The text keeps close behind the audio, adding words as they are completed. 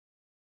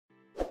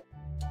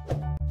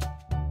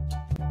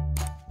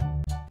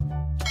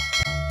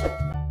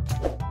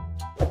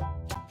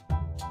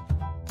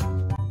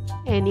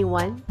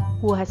Anyone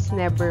who has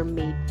never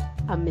made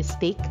a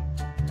mistake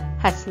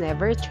has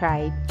never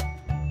tried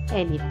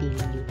anything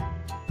new.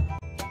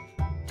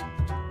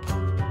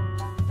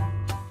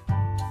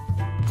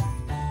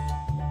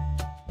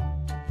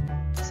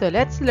 So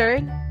let's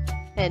learn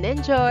and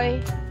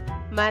enjoy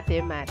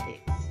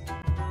mathematics.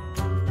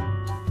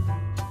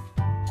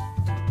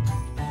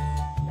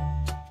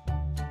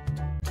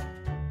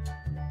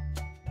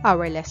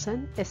 Our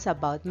lesson is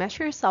about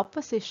measures of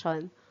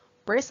position,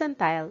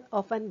 percentile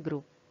of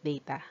ungrouped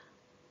data.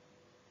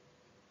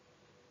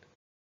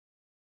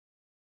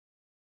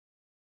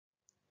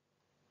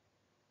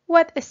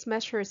 What is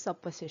measures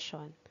of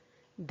position?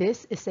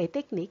 This is a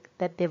technique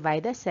that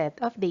divides a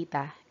set of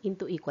data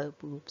into equal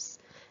groups.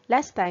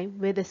 Last time,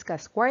 we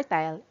discussed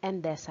quartile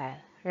and decile.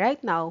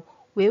 Right now,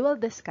 we will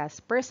discuss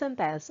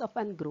percentiles of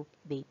ungrouped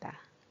data.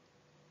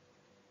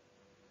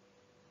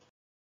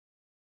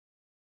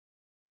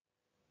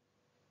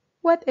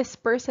 What is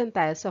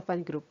percentiles of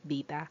ungrouped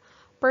data?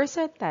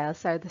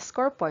 Percentiles are the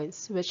score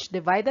points which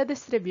divide the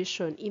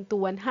distribution into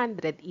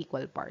 100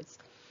 equal parts.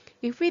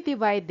 If we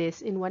divide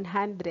this in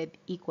 100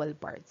 equal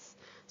parts,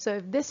 so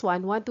if this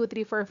one, 1, 2,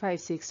 3, 4, 5,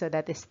 6, so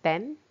that is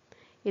 10,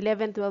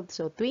 11, 12,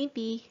 so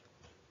 20,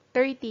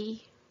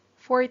 30,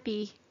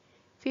 40,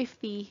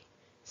 50,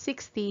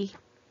 60,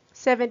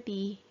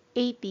 70,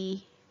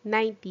 80,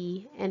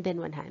 90, and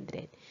then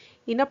 100.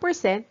 In a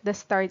percent, the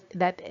start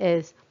that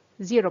is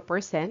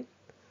 0%.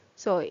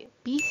 So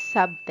P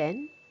sub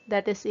 10,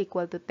 that is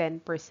equal to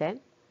 10%.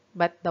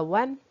 But the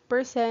 1%,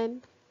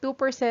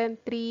 2%,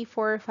 3,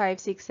 4, 5,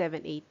 6,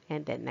 7, 8,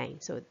 and then 9.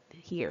 So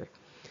here.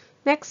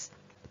 Next,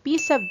 P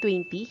sub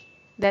 20,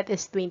 that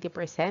is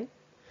 20%.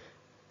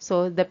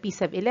 So the P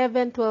sub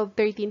 11, 12,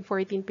 13,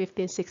 14,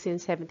 15, 16,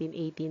 17,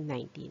 18,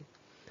 19.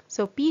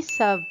 So P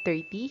sub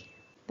 30,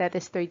 that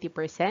is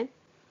 30%.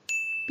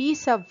 P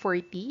sub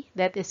 40,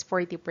 that is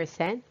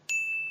 40%.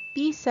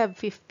 P sub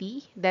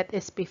 50, that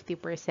is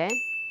 50%.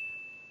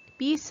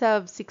 P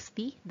sub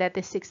 60, that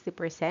is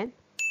 60%.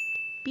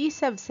 P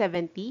sub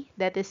 70,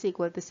 that is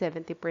equal to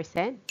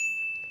 70%.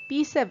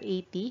 P sub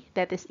 80,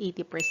 that is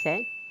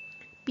 80%.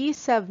 P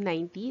sub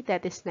 90,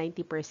 that is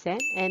 90%,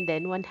 and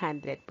then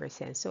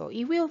 100%. So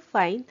if we'll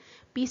find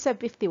P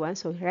sub 51,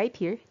 so right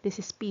here, this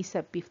is P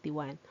sub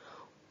 51.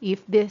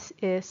 If this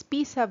is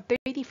P sub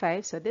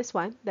 35, so this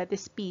one, that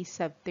is P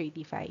sub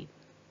 35.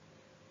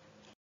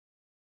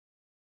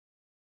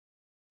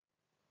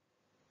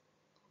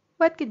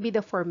 What could be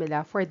the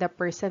formula for the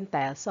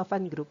percentiles of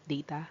ungrouped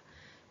data?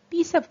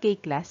 P sub k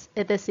class,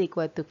 it is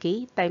equal to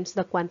k times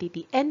the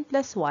quantity n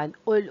plus 1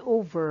 all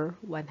over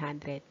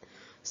 100.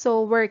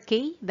 So where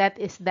k, that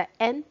is the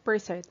n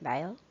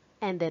percentile,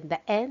 and then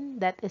the n,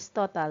 that is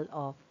total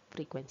of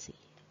frequency.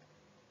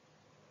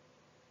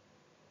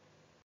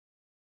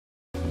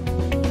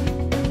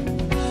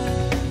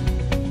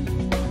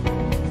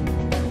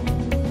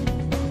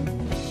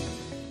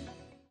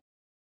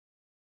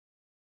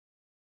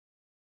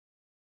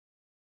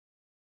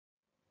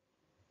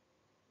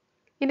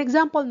 In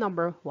example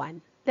number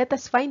 1, let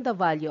us find the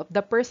value of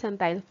the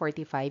percentile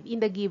 45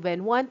 in the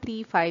given 1,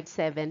 3, 5,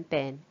 7,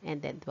 10,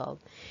 and then 12.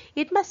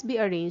 It must be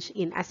arranged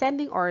in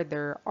ascending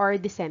order or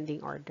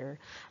descending order.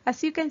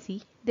 As you can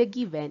see, the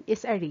given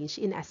is arranged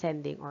in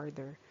ascending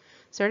order.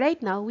 So right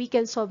now, we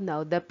can solve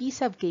now the P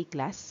sub k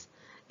class,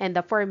 and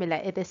the formula,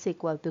 it is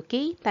equal to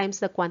k times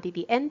the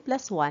quantity n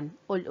plus 1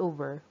 all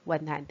over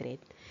 100.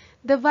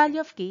 The value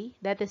of k,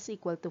 that is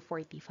equal to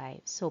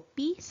 45. So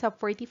P sub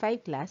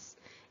 45 class,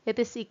 it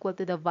is equal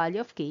to the value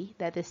of k,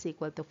 that is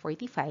equal to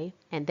 45,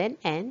 and then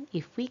n,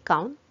 if we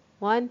count,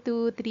 1,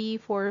 2, 3,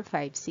 4,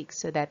 5, 6,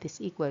 so that is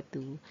equal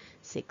to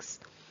 6.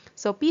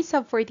 So P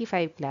sub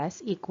 45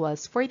 class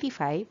equals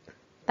 45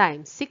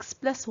 times 6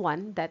 plus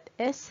 1, that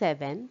is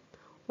 7,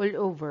 all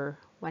over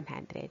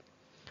 100.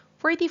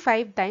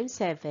 45 times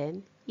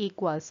 7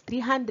 equals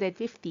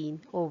 315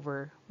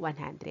 over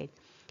 100.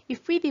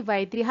 If we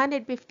divide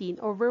 315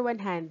 over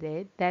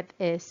 100, that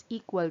is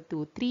equal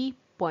to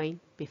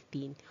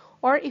 3.15.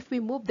 Or if we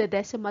move the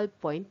decimal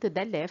point to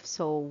the left,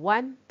 so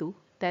 1, 2,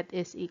 that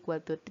is equal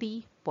to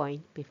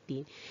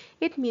 3.15.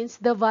 It means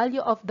the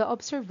value of the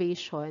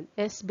observation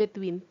is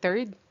between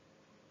third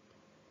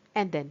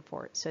and then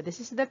fourth. So this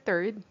is the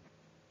third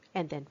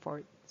and then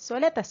fourth. So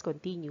let us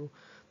continue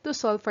to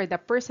solve for the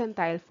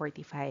percentile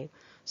 45.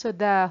 So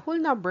the whole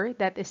number,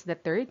 that is the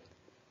third,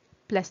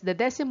 plus the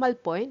decimal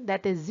point,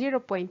 that is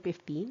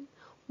 0.15,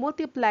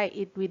 multiply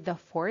it with the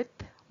fourth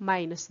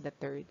minus the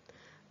third.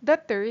 The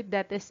third,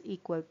 that is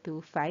equal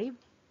to 5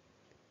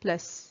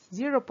 plus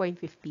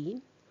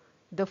 0.15.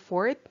 The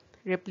fourth,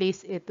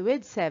 replace it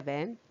with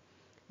 7.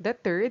 The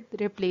third,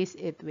 replace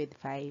it with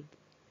 5.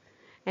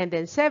 And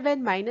then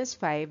 7 minus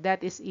 5,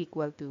 that is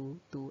equal to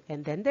 2.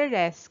 And then the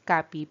rest,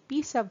 copy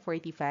P sub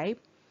 45,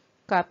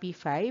 copy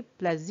 5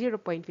 plus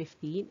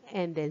 0.15,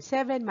 and then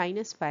 7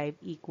 minus 5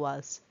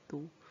 equals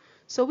 2.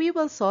 So we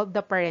will solve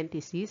the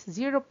parentheses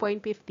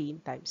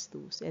 0.15 times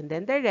 2. And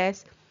then the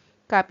rest,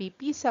 copy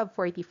P sub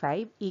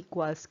 45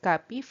 equals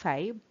copy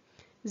 5,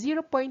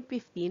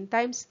 0.15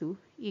 times 2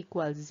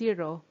 equals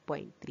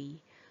 0.3.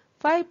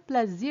 5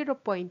 plus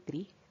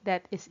 0.3,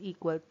 that is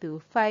equal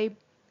to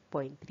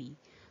 5.3.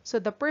 So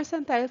the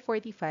percentile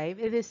 45,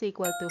 it is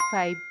equal to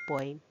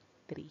 5.3.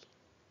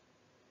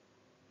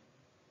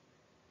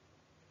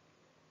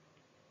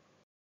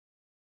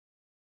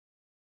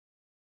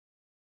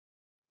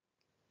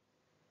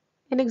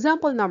 In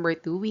example number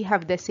 2, we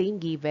have the same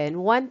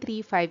given 1,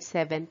 3, 5,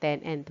 7,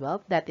 10, and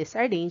 12 that is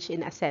arranged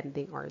in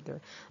ascending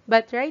order.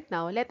 But right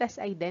now, let us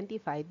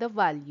identify the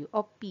value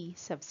of P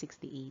sub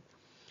 68.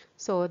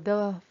 So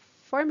the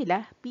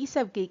formula, P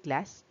sub k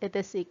class, it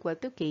is equal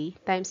to k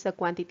times the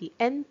quantity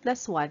n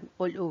plus 1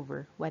 all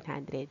over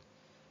 100.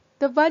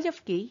 The value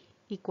of k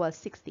equals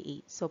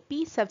 68. So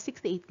P sub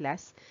 68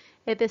 class,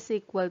 it is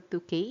equal to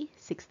k,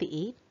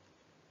 68.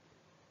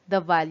 The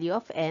value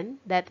of n,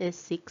 that is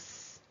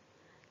 6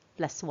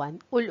 plus 1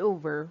 all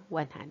over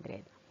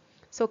 100.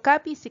 So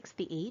copy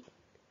 68,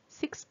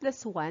 6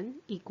 plus 1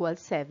 equals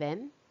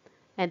 7,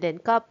 and then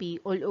copy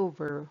all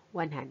over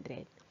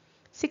 100.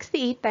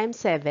 68 times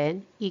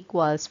 7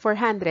 equals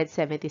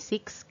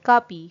 476,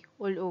 copy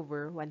all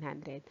over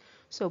 100.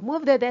 So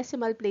move the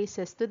decimal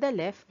places to the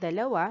left,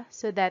 dalawa,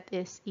 so that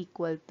is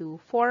equal to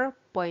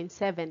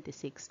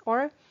 4.76,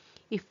 or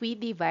if we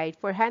divide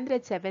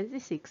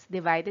 476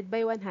 divided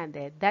by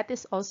 100, that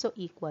is also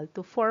equal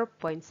to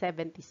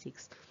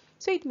 4.76.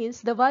 So it means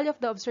the value of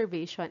the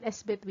observation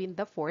is between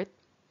the fourth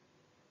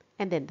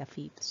and then the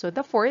fifth. So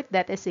the fourth,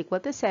 that is equal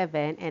to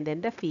 7, and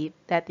then the fifth,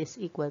 that is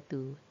equal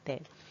to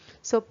 10.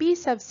 So P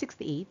sub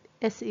 68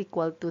 is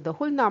equal to the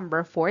whole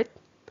number fourth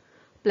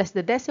plus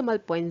the decimal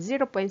point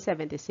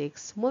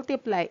 0.76,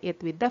 multiply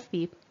it with the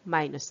fifth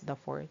minus the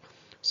fourth.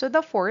 So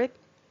the fourth,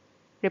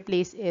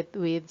 replace it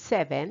with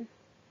 7,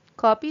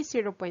 copy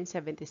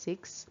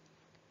 0.76,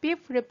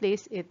 fifth,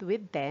 replace it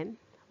with 10,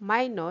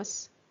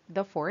 minus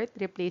the fourth,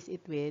 replace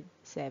it with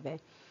 7.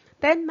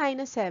 10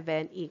 minus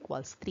 7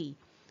 equals 3.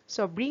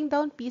 So bring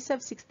down P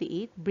sub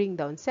 68, bring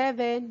down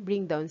 7,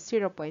 bring down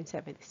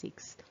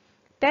 0.76.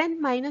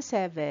 10 minus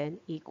 7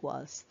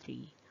 equals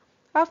 3.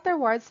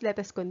 Afterwards, let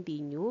us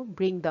continue.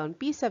 Bring down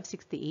P sub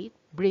 68,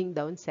 bring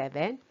down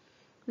 7.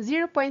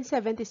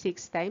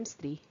 0.76 times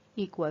 3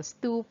 equals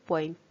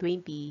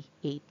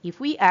 2.28. If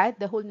we add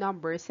the whole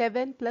number,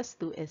 7 plus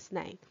 2 is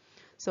 9.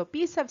 So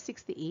P sub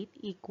 68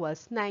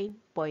 equals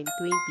 9.28.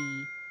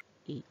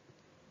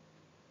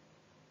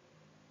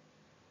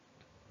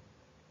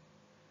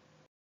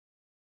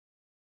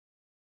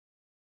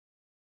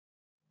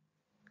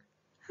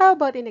 How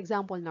about in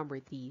example number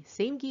 3?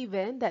 Same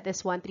given, that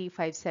is 1, 3,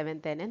 5, 7,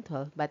 10, and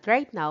 12. But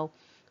right now,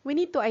 we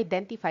need to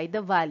identify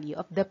the value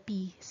of the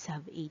P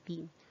sub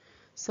 18.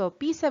 So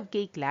P sub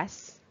k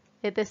class,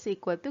 it is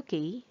equal to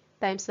k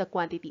times the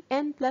quantity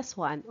n plus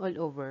 1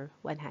 all over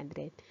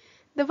 100.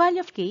 The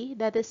value of k,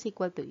 that is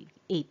equal to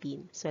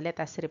 18. So let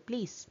us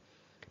replace.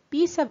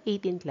 P sub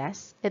 18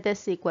 class, it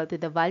is equal to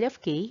the value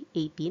of k,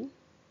 18.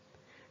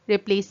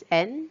 Replace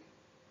n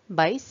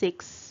by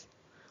 6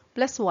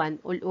 plus 1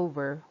 all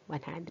over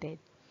 100.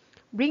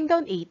 Bring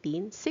down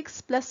 18,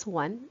 6 plus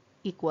 1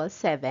 equals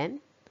 7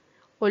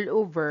 all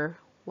over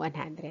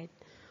 100.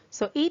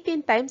 So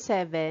 18 times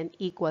 7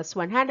 equals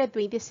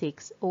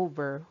 126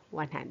 over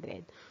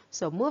 100.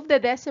 So move the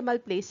decimal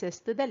places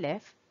to the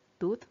left,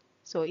 2.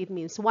 So it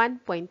means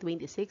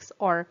 1.26,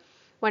 or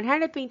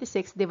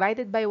 126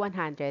 divided by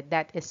 100,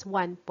 that is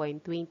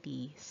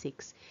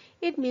 1.26.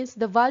 It means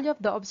the value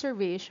of the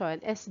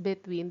observation is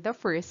between the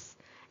first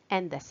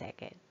and the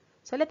second.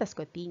 So let us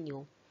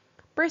continue.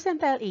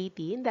 Percentile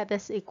 18, that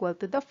is equal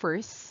to the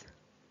first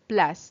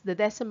plus the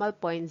decimal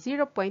point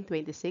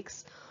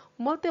 0.26,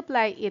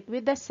 multiply it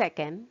with the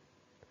second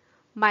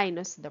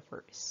minus the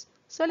first.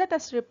 So let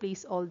us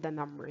replace all the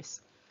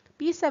numbers.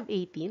 P sub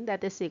 18,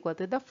 that is equal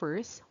to the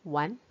first,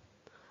 1,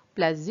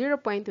 plus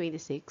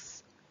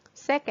 0.26.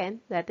 Second,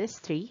 that is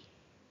 3,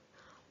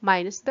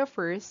 minus the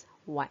first,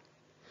 1.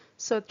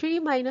 So 3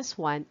 minus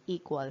 1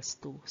 equals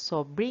 2.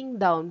 So bring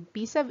down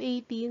P sub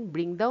 18,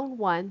 bring down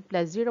 1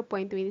 plus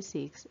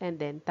 0.26, and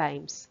then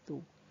times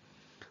 2.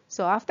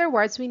 So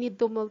afterwards, we need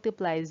to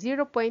multiply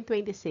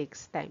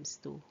 0.26 times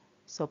 2.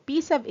 So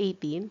P sub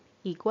 18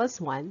 equals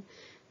 1,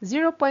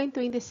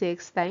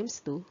 0.26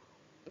 times 2,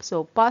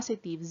 so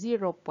positive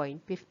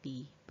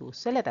 0.52.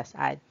 So let us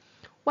add.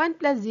 1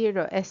 plus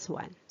 0 is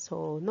 1.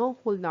 So no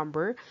whole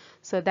number.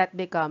 So that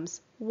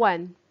becomes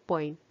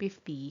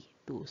 1.52.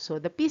 So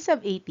the P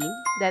sub 18,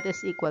 that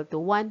is equal to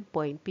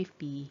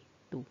 1.52.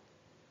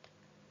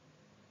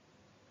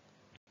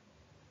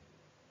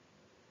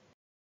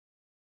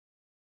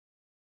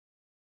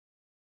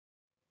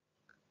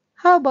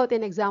 How about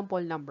in example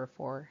number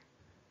 4?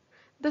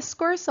 The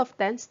scores of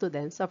 10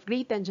 students of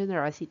grade 10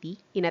 generosity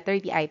in a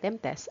 30-item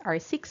test are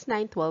 6,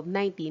 9, 12,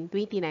 19,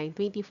 29,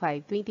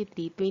 25,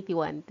 23,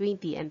 21,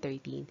 20, and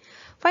 13.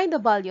 Find the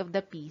value of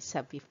the P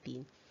sub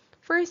 15.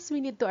 First,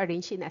 we need to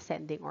arrange in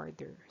ascending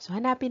order. So,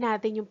 hanapin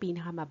natin yung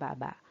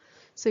pinakamababa.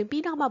 So, yung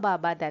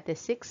pinakamababa, that is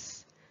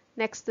 6.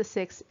 Next to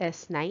 6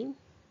 is 9.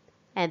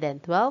 And then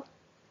 12,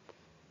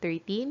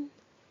 13.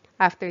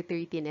 After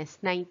 13 is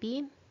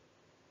 19,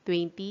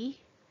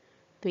 20,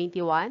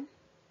 21,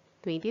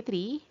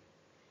 23,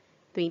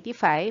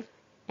 25,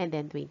 and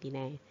then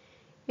 29.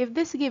 If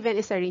this given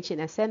is arranged in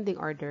ascending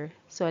order,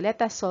 so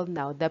let us solve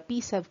now the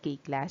P sub k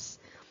class.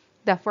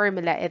 The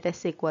formula, it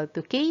is equal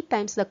to k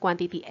times the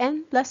quantity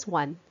n plus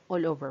 1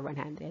 all over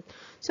 100.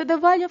 So the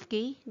value of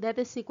k, that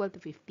is equal to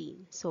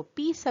 15. So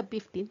P sub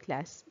 15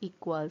 class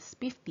equals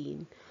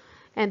 15.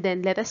 And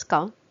then let us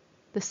count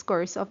the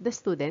scores of the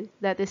student,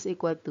 that is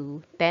equal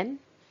to 10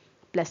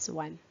 plus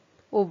 1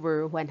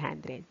 over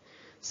 100.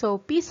 So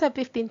P sub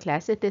 15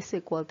 class, it is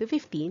equal to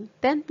 15.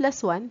 10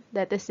 plus 1,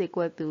 that is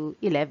equal to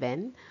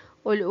 11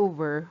 all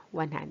over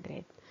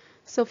 100.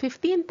 So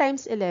 15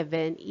 times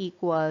 11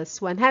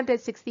 equals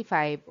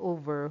 165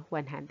 over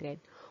 100.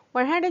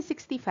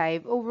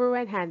 165 over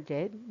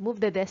 100, move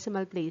the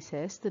decimal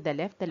places to the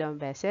left dalawang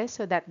beses.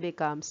 So that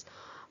becomes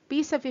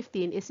P sub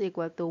 15 is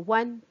equal to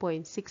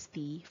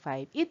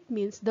 1.65. It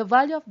means the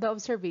value of the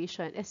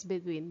observation is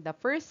between the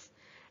first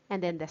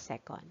and then the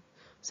second.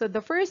 So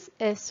the first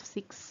is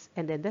 6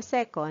 and then the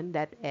second,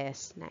 that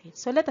is 9.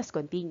 So let us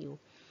continue.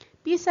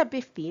 P sub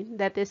 15,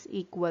 that is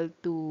equal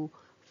to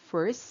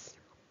first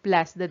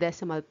plus the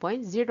decimal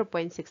point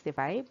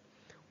 0.65.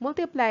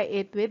 Multiply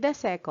it with the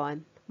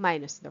second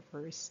minus the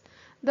first.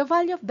 The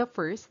value of the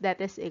first,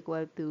 that is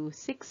equal to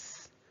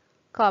 6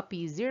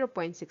 copy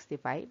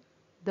 0.65.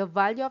 The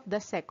value of the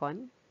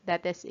second,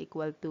 that is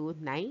equal to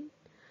 9,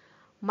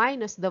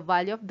 minus the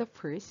value of the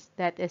first,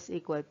 that is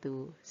equal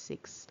to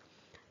 6.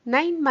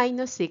 9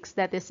 minus 6,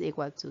 that is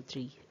equal to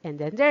 3. And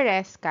then the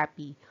rest,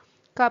 copy.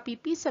 Copy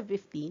P sub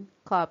 15,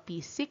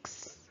 copy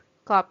 6,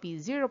 copy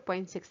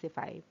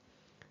 0.65.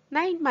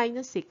 9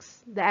 minus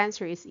 6, the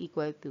answer is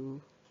equal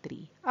to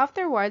 3.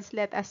 Afterwards,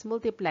 let us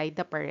multiply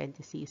the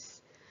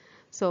parentheses.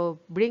 So,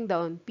 bring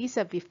down P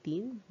sub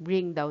 15,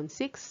 bring down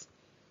 6.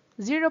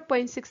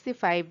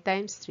 0.65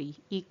 times 3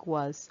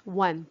 equals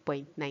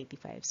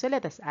 1.95. So,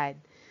 let us add.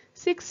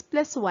 6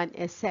 plus 1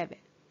 is 7.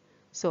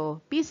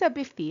 So, P sub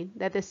 15,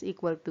 that is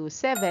equal to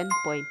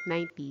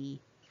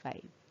 7.95.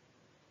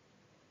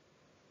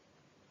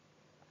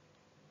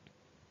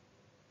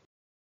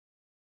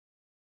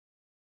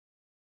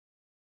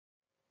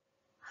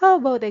 How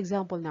about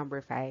example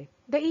number 5?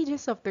 The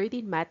ages of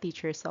 13 math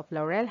teachers of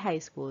Laurel High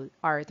School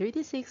are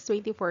 36,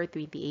 24,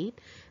 28,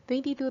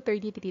 22,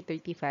 33,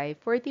 35,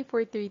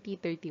 44, 30,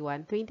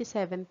 31,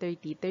 27,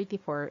 30,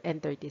 34,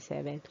 and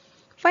 37.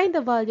 Find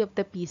the value of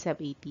the P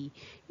sub 80.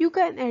 You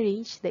can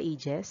arrange the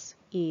ages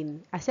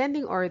in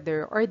ascending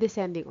order or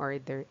descending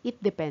order.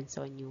 It depends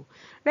on you.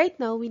 Right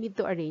now, we need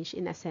to arrange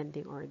in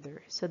ascending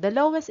order. So the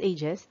lowest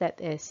ages,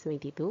 that is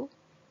 22,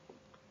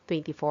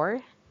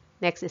 24,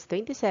 next is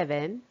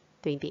 27,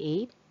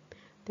 28,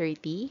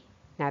 30,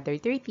 another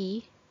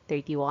 30,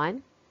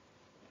 31,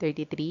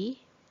 33,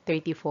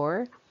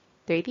 34,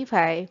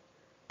 35,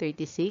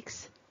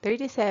 36,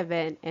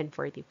 37, and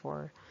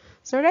 44.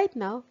 So right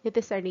now, it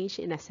is arranged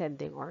in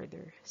ascending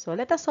order. So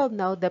let us solve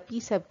now the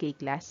P sub k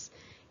class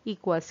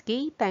equals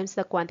k times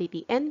the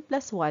quantity n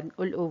plus 1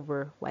 all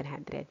over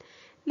 100.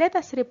 Let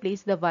us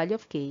replace the value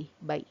of k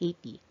by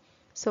 80.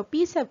 So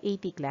P sub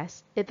 80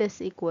 class, it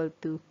is equal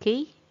to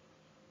k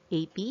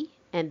 80,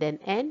 and then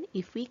n,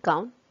 if we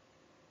count,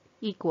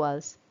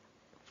 equals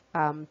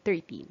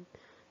 13.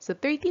 So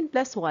 13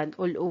 plus 1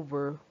 all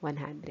over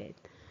 100.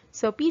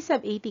 So P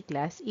sub 80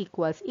 class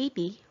equals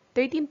 80.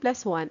 13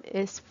 plus 1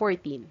 is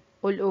 14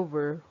 all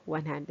over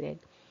 100.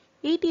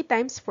 80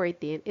 times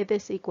 14, it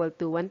is equal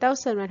to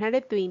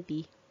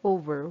 1,120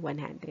 over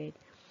 100.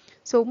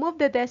 So move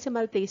the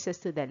decimal places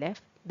to the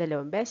left,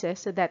 dalawang beses,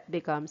 so that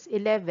becomes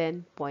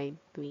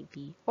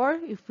 11.20. Or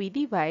if we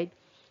divide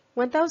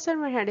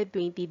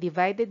 1,120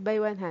 divided by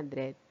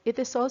 100, it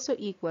is also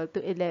equal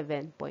to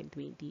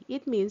 11.20.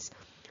 It means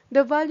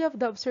the value of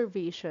the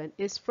observation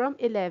is from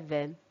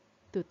 11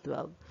 to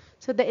 12.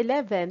 So the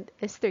 11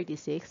 is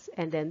 36,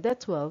 and then the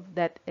 12,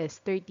 that is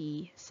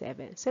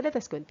 37. So let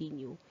us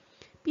continue.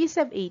 P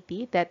sub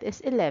 80, that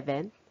is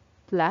 11,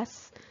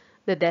 plus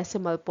the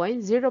decimal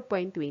point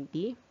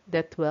 0.20,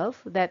 the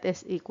 12, that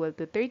is equal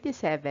to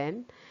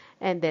 37,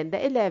 and then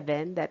the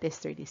 11, that is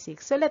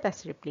 36. So let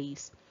us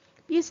replace.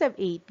 P sub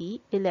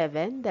 80,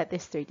 11, that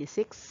is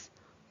 36,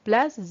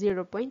 plus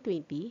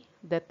 0.20,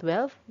 the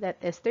 12, that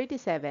is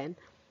 37,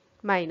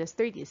 minus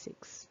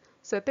 36.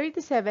 So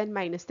 37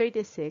 minus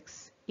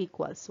 36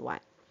 equals 1.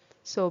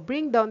 So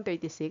bring down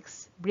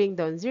 36, bring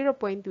down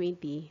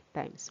 0.20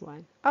 times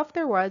 1.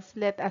 Afterwards,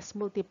 let us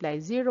multiply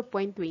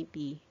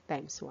 0.20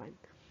 times 1.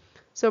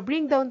 So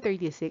bring down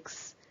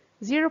 36,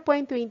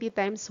 0.20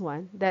 times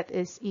 1, that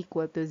is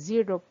equal to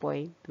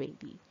 0.20.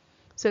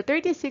 So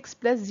 36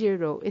 plus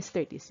 0 is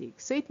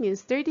 36. So it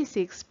means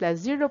 36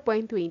 plus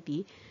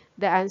 0.20,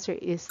 the answer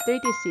is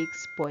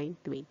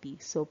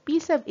 36.20. So P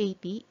sub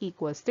 80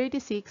 equals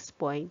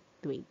 36.20.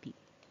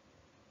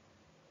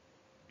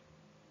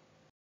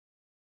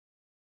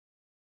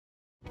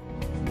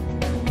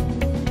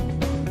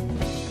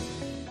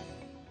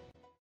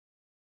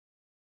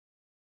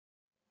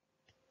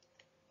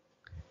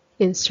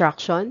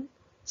 Instruction: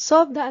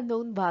 solve the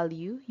unknown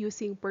value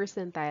using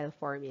percentile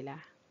formula.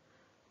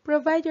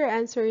 Provide your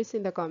answers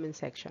in the comment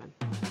section.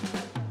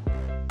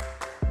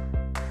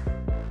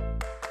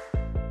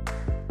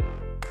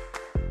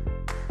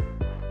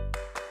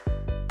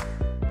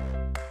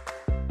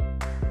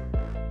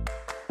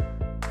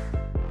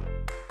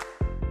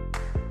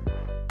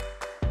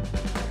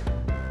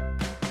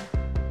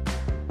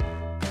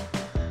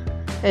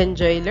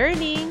 Enjoy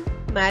learning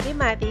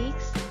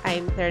mathematics.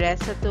 I'm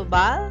Teresa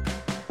Tubal.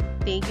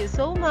 Thank you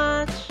so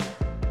much.